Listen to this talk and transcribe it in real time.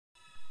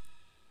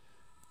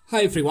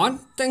Hi everyone,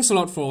 thanks a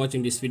lot for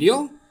watching this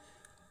video.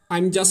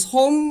 I'm just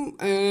home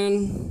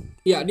and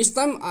yeah, this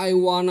time I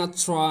wanna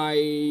try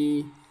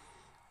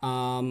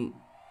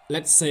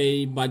let's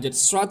say budget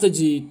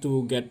strategy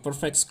to get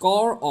perfect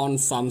score on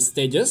some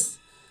stages.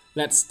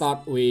 Let's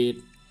start with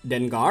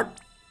Dangaard.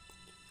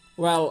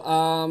 Well,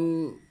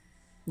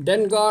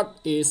 Dangaard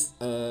is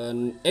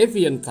an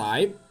avian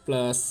type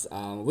plus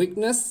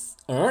weakness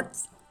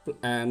earth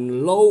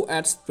and low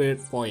at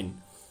spirit point.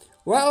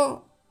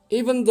 Well,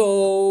 even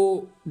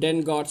though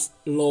Dangaard's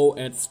low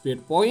at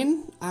spirit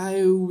point,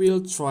 I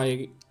will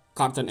try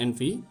Karten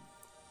Envy.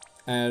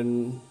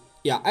 And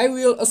yeah, I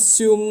will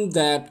assume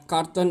that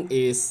Karten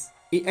is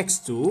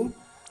EX2.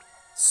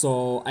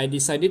 So I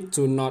decided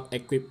to not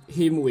equip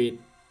him with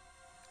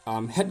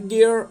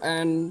headgear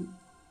and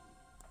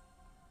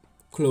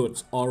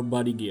clothes or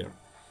body gear.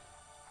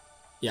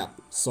 Yeah,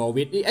 so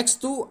with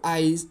EX2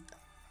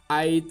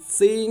 I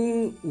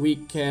think we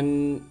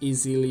can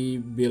easily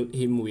build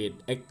him with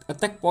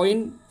attack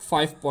point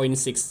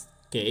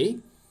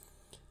 5.6k.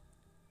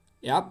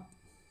 Yep.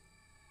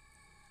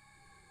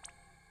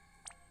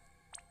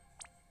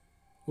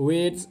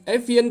 With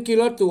avian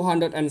killer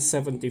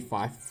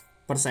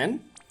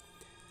 275%.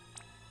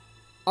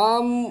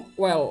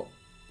 Well,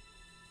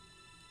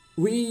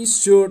 we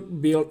should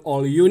build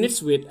all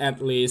units with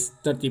at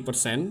least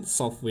 30%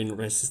 soft wind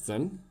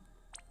resistance.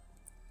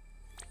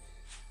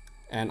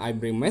 And I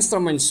bring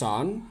Mastermind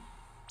Son.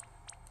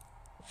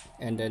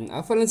 And then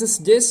Avalanche's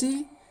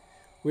Jesse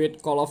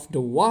with Call of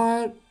the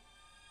Wild,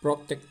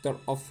 Protector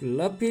of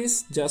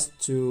Lapis just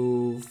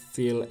to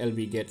fill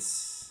LB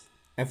gates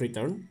every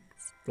turn,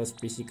 plus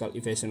physical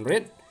evasion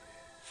rate.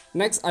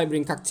 Next I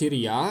bring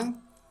Cacteria.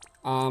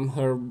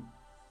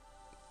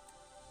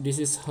 This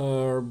is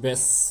her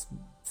best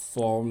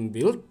form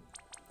build.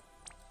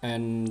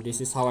 And this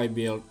is how I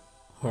build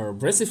her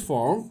abrasive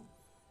form.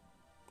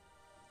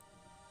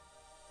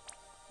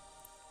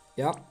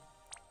 Yep,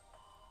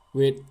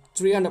 with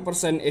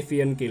 300%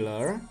 avian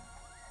killer.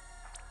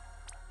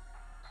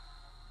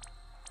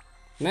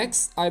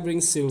 Next, I bring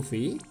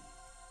Sylvie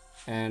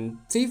and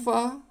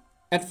Tifa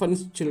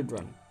Advanced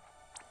Children.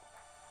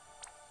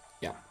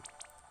 Yeah,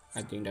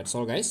 I think that's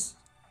all, guys.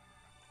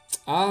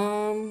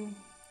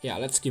 Yeah,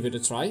 let's give it a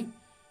try.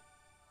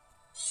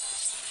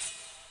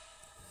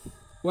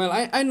 Well,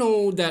 I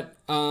know that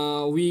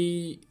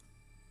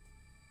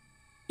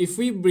if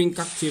we bring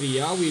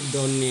Cacteria, we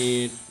don't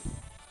need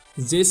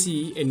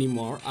Jesse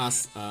anymore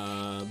as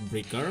a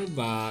breaker,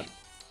 but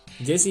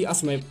Jesse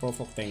as my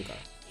provoke tanker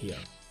here.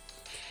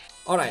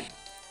 Alright,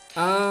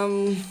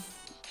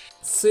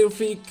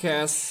 Sylvie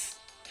casts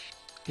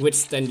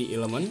withstand the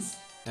elements,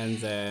 and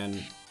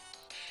then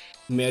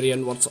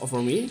Marian watch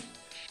over me,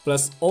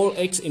 plus all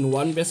eggs in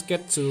one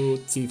basket to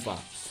Tifa.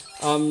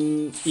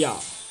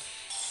 Yeah,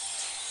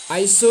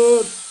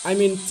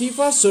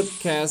 Tifa should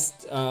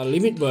cast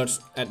limit burst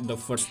at the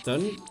first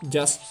turn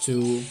just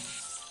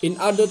in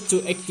order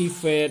to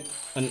activate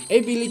an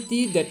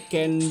ability that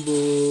can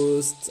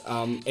boost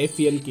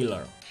avian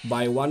killer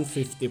by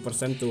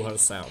 150% to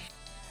herself.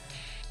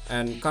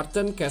 And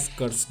Karten cast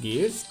Curse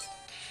Gift.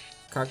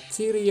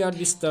 Cacteria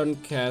this turn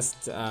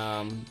cast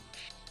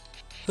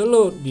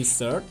Hello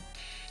Desert.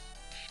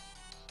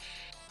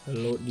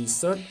 Hello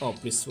Desert. Oh,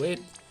 please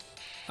wait.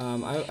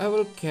 I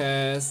will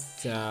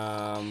cast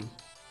Hello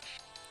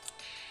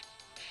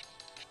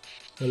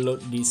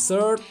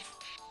Desert,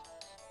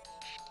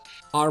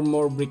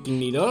 Armor Breaking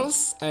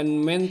Needles,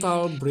 and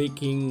Mental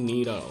Breaking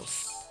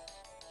Needles.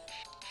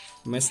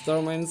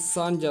 Mastermind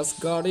Son just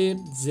got it.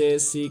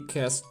 Jesse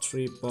cast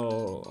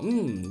triple.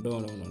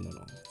 No.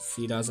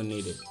 She doesn't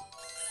need it.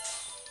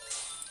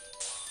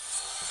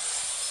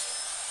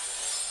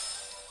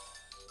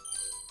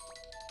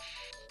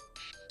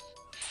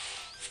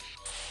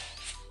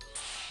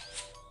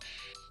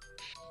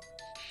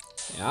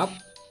 Yep.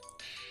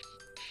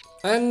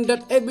 And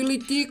that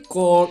ability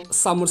called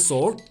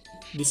Somersault.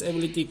 This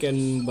ability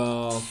can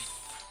buff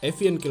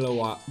avian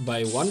killer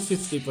by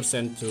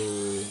 150%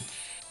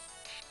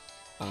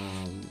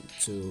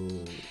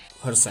 to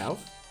herself.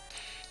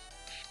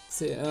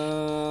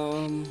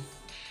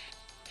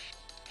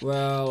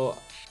 Well,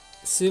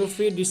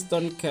 Sylvie this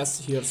turn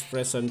casts Here's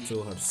Present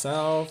to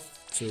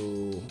herself,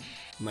 to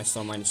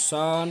Mastermind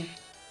Son,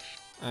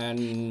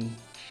 and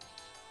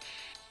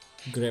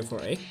Grave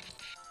her Egg.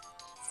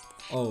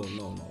 Oh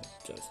no,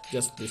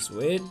 just please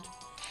wait.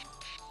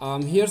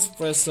 Here's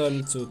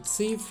present to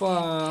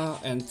Tifa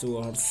and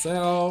to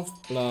herself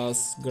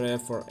plus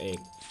Grave her Egg.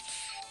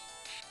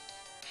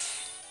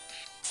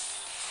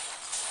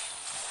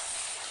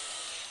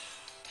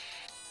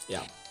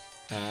 Yeah,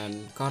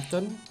 and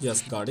Karten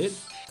just got it.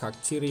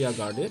 Cacteria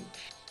got it.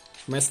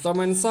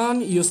 Mastermind Son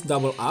used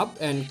double up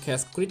and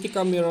cast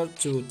Critical Mirror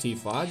to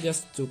Tifa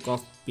just to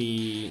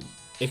copy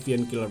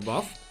avian killer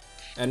buff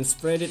and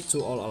spread it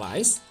to all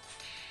allies.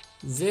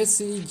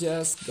 Jesse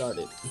just got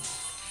it.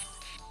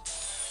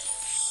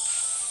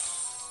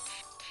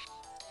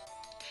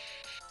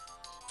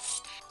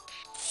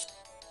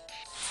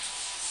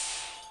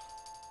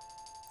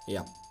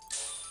 Yeah.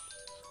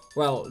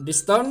 Well,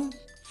 this turn,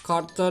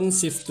 Karten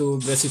shift to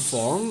aggressive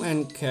form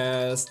and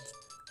cast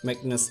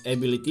Magnus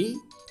ability,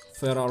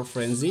 Feral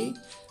Frenzy.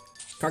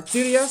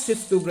 Cacteria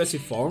shift to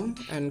aggressive form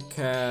and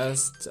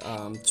cast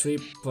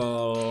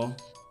triple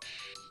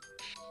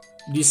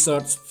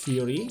Desert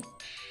Fury.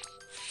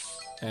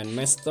 And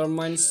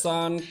Mastermind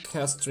Sun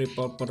cast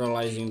triple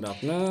Paralyzing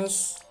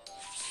Darkness.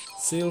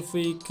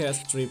 Sylvie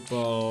cast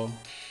triple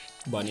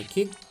Bunny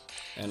Kick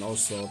and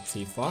also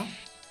Tifa.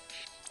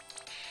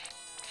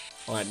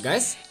 Alright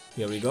guys,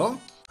 here we go.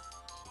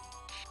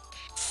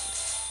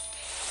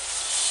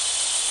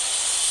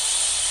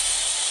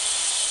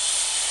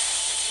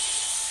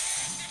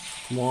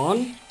 Come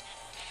on.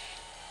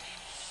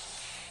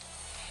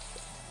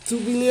 2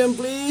 billion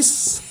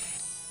please.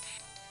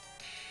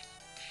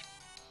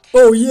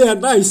 Oh yeah,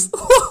 nice.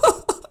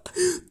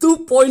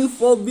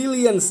 2.4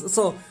 billion.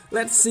 So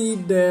let's see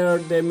their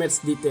damage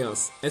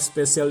details,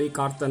 especially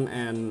Karten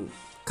and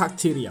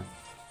Cacteria.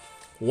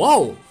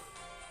 Wow,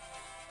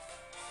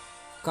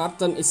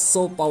 Karten is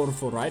so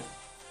powerful, right?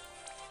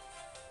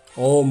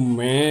 Oh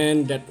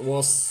man, that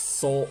was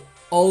so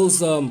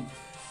awesome.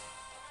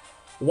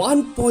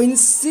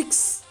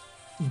 1.6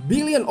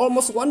 billion,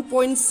 almost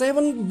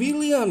 1.7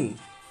 billion.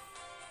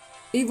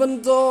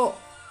 Even though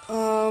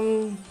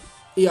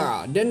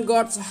yeah,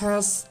 Dangaard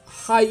has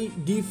high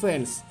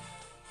defense.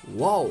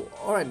 Wow.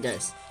 Alright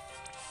guys,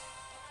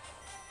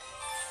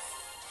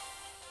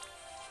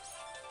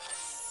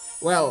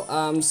 well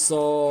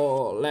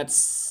so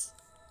let's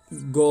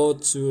go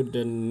to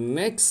the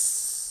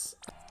next,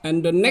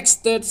 and the next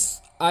stage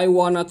I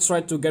wanna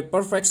try to get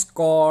perfect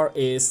score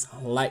is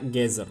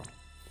Lightgazer.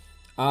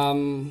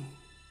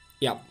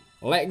 Yeah,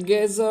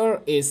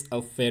 Lightgazer is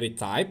a fairy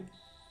type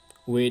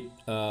with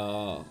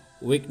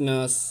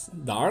weakness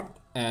dark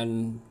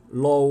and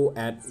low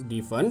at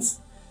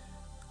defense.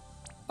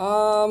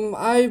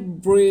 I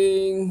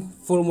bring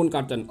full moon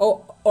Karten.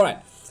 Oh, alright.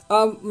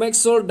 Make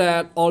sure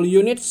that all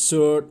units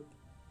should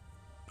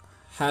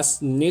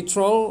has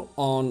neutral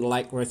on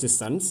like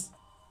resistance.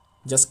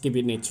 Just keep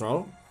it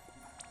neutral.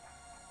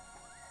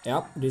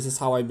 Yep, this is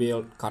how I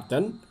build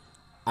Karten.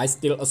 I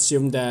still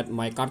assume that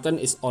my Karten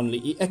is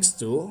only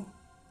EX2.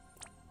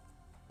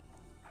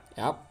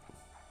 Yep.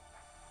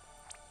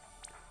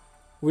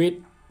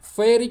 With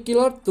Fairy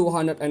Killer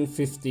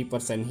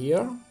 250%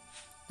 here.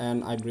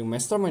 And I bring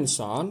Mastermind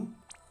Sun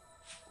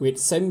with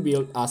same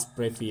build as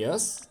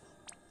previous.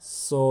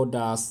 So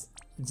does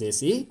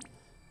Jessie.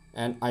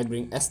 And I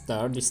bring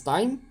Esther this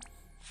time.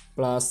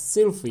 Plus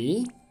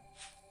Sylvie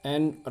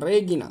and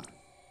Regina.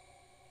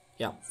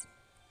 Yep,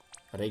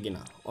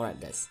 Regina. Alright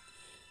guys.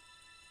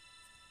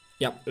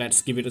 Yep,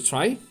 let's give it a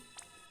try.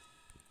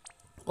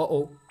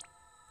 Uh-oh.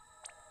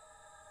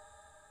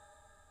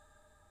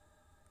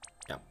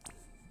 Yep.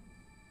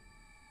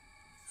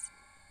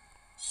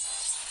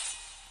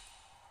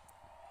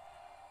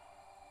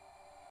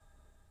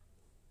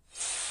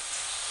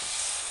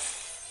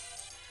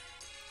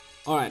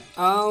 Alright,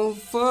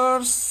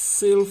 first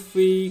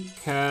Sylvie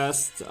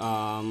cast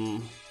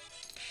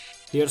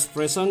Here's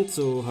Present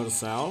to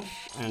herself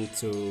and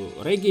to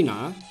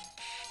Regina.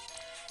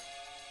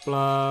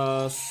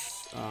 Plus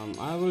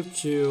I will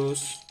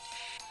choose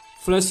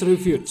Flash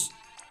Refuge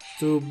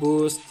to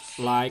boost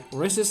like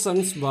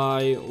resistance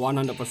by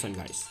 100%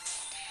 guys.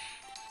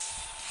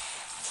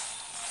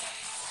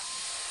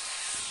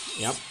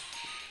 Yep.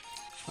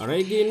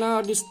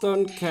 Regina this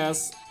turn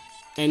cast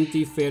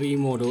Anti-Fairy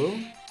module.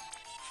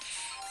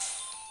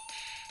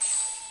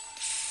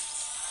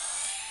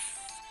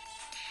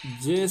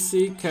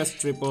 Jessie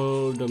cast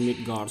triple the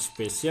Midgard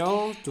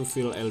special to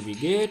fill LB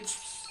gauge.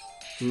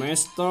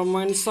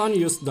 Mastermind Sun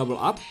use double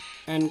up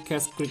and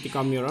cast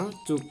Critical Mirror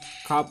to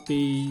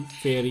copy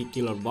Fairy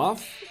Killer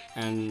buff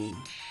and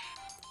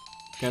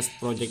cast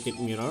Projected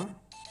Mirror.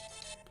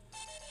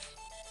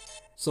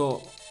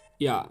 So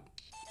yeah,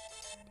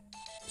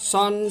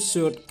 Sun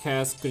should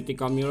cast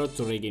Critical Mirror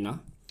to Regina.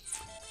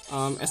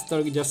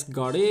 Esther just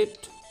got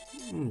it.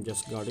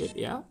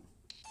 Yeah.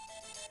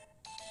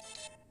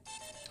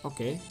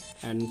 Okay,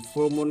 and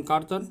full moon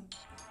Karten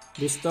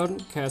this turn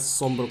cast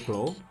Somber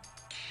Claw.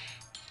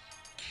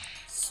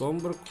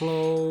 Somber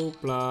Claw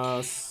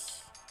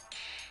plus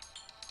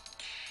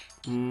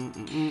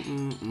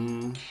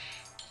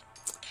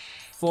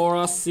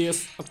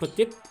Voracious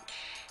Appetite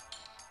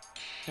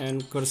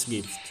and Curse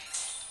Gift.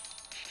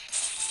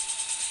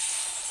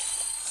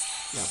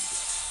 Yep.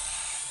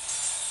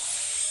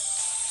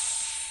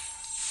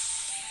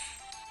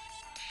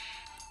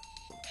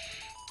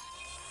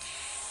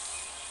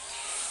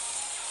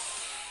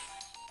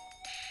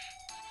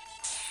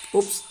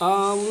 Oops,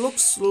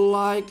 looks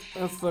like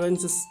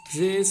Avengers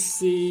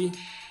Jessie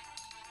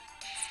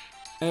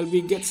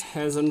LB Gates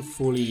hasn't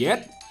fully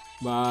yet,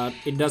 but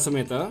it doesn't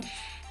matter.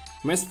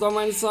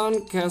 Mastermind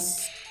Sun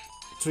casts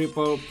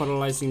triple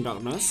Paralyzing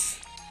Darkness.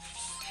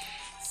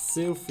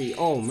 Sylvie,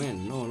 oh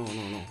man, no,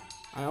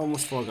 I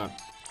almost forgot.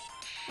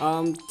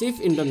 Thief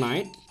in the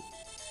Night,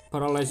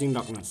 Paralyzing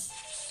Darkness,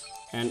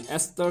 and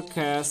Esther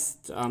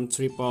cast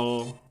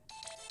triple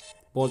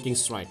Bolting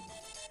Strike.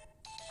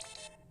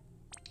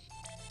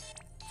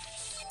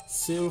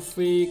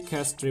 Sylvie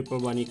cast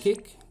triple bunny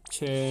kick.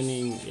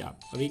 Chaining, yeah,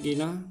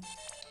 Regina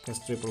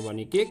cast triple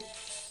bunny kick.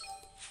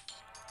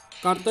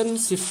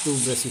 Karten shift to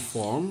aggressive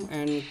form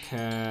and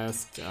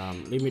cast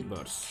limit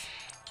burst.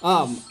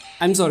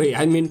 I'm sorry,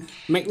 I mean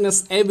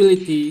Magnus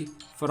ability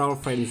Feral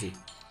Frenzy.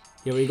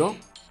 Here we go.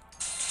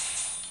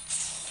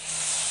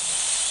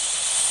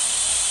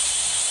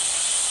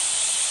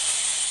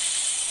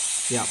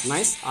 Yeah,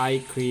 nice.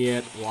 I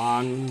create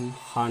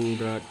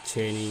 100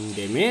 chaining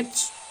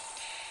damage.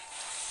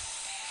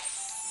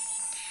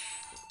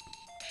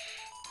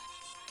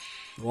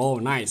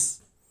 Whoa,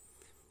 nice.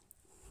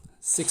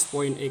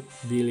 6.8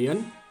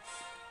 billion.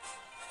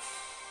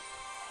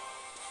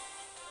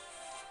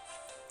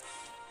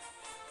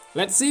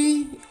 Let's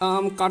see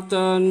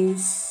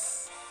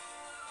Karten's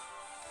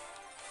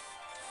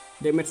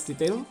damage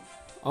detail.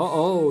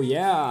 Oh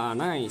yeah,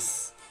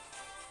 nice.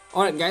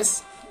 Alright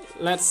guys,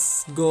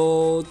 let's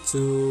go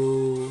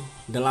to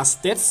the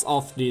last stage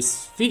of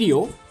this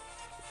video.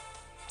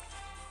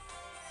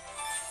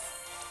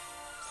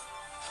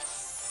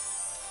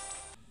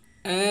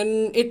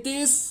 And it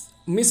is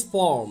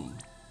Mispolm.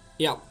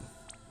 Yep,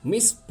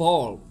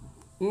 Mispolm.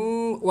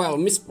 Well,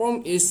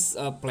 Mispolm is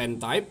a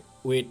plant type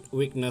with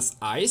weakness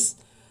ice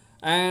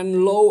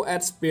and low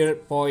at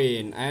spirit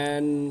point.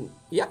 And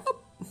yep,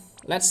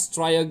 let's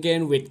try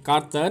again with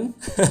Karten.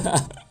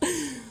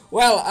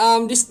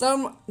 Well, this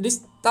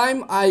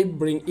time I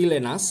bring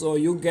Elena, so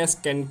you guys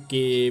can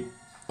keep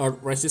earth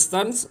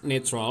resistance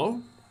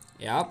neutral.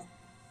 Yep.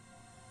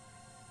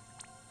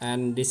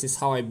 And this is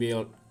how I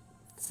build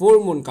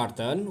Full Moon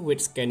Karten with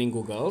scanning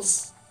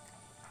goggles.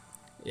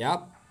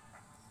 Yep.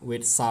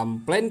 With some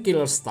plant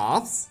killer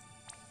stuffs.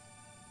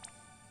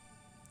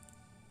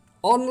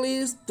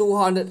 Only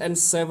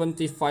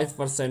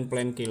 275%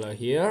 plant killer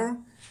here.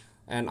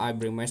 And I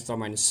bring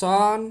Mastermind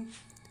Sun,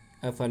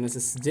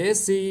 Evanescence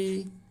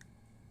Jessie,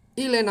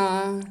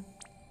 Elena.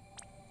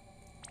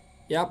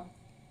 Yep.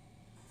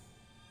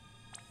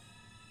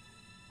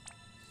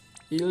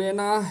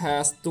 Elena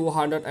has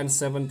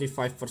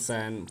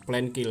 275%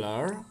 plant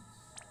killer.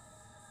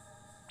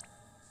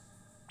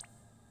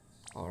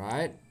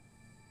 Alright.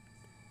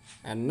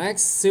 And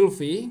next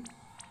Sylvie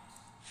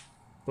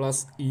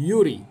plus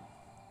Yuri.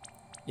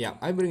 Yeah,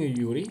 I bring a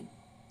Yuri.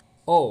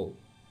 Oh.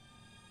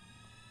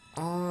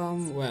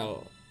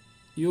 Well,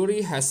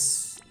 Yuri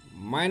has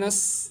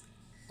minus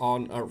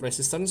on earth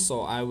resistance,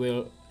 so I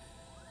will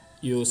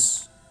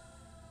use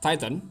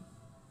Titan.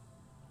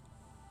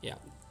 Yeah,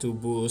 to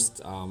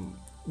boost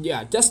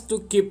yeah, just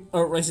to keep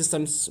earth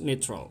resistance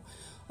neutral.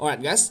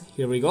 Alright guys,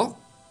 here we go.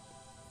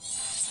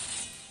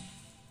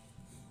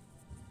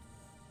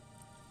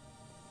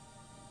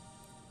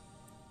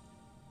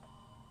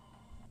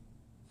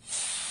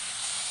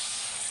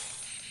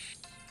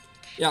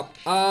 Yep,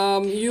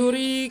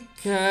 Yuri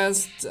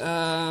cast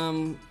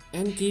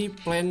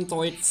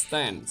anti-plantoid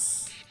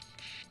stance.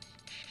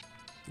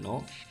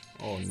 No?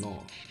 Oh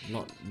no,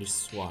 not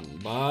this one,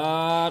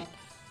 but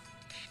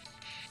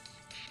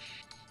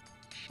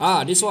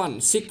this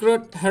one,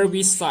 Secret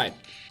Herbicide.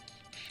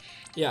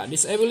 Yeah,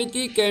 this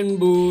ability can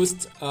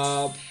boost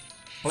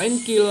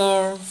plant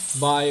killer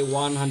by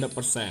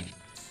 100%.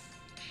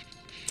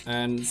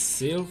 And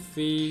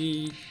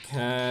Sylvie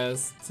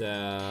cast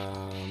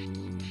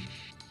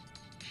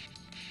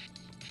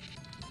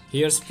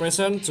here's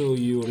present to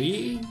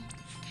Yuri,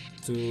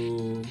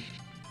 to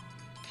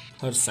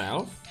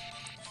herself,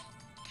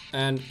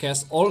 and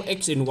cast all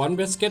eggs in one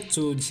basket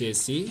to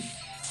Jessie.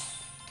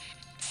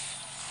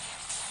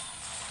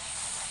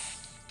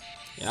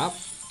 Yep.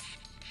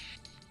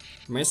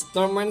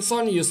 Mastermind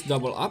Sun use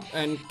double up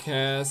and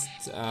cast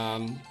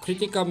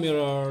critical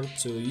mirror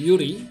to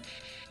Yuri,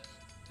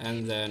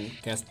 and then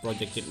cast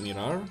projected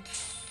mirror.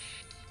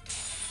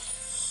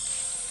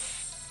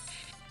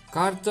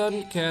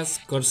 Karten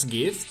cast Curse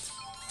Gift,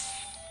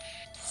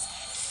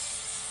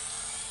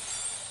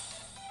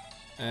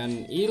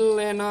 and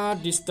Elena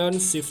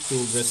distance shift to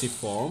aggressive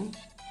form.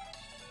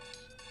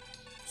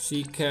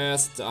 She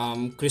cast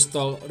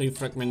Crystal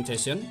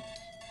Refragmentation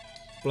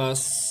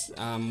plus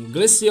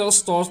Glacial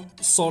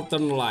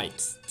Southern Light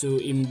to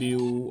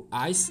imbue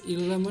Ice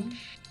Element.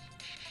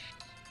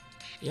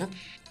 Yep.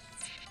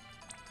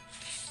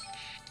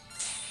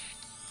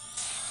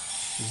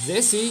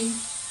 Jessie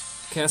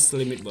cast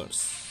Limit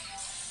Burst.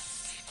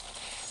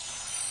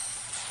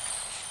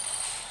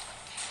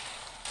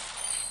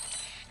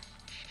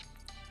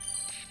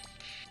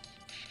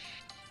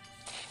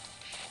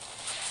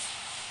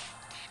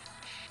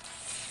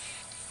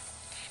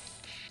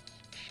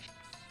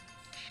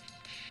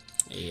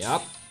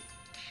 Yep.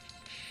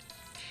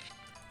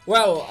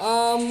 Well,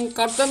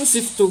 Karten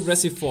shift to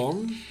aggressive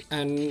form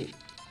and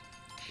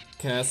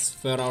cast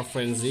Feral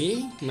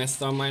Frenzy.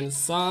 Mastermind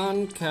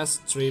Sun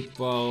cast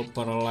triple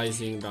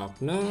paralyzing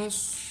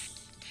darkness.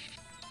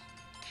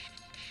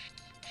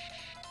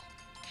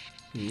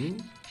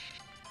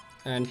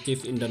 And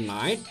Thief in the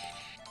Night.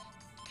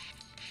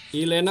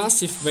 Elena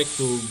shift back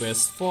to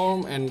base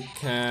form and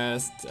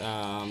cast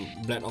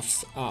Blade of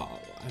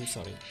I'm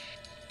sorry.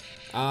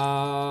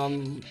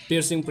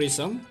 Piercing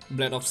Prism,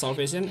 Blade of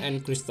Salvation,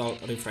 and Crystal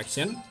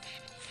Refraction.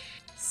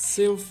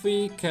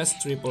 Sylvie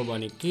cast triple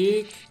bunny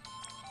kick.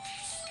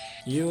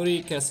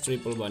 Yuri cast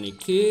triple bunny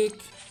kick.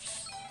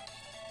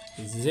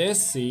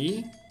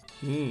 Jesse,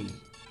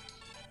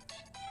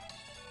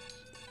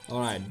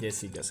 alright,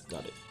 Jesse just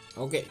got it.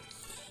 Okay,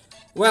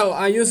 well,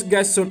 I use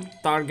guys should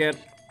target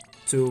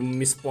to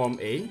Mispolm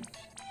A.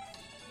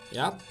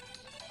 Yep,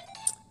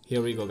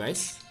 here we go,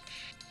 guys.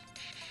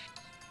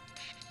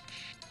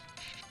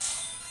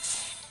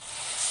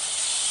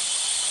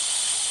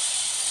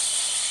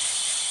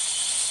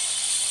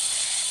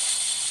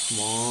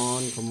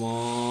 Come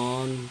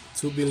on,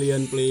 2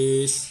 billion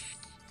please.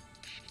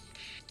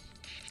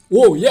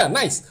 Whoa, yeah,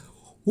 nice.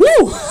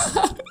 Woo!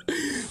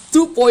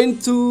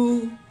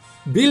 2.2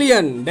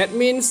 billion. That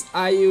means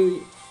I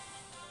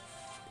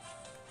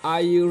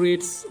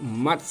reach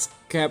max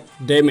cap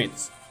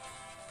damage.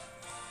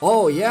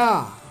 Oh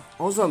yeah,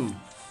 awesome.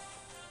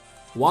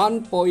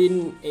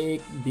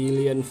 1.8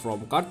 billion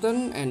from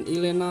Karten and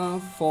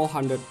Elena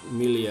 400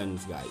 million,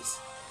 guys.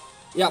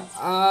 Yep.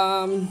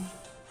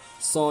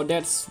 So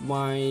that's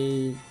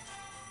my,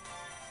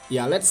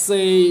 yeah, let's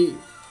say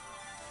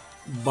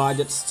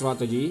budget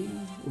strategy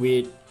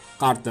with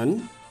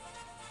Karten.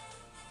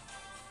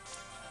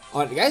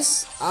 Alright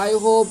guys, I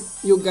hope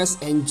you guys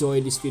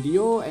enjoy this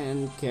video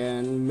and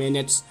can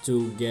manage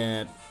to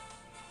get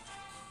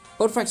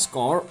perfect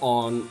score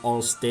on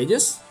all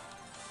stages.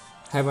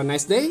 Have a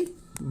nice day.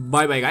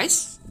 Bye bye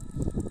guys.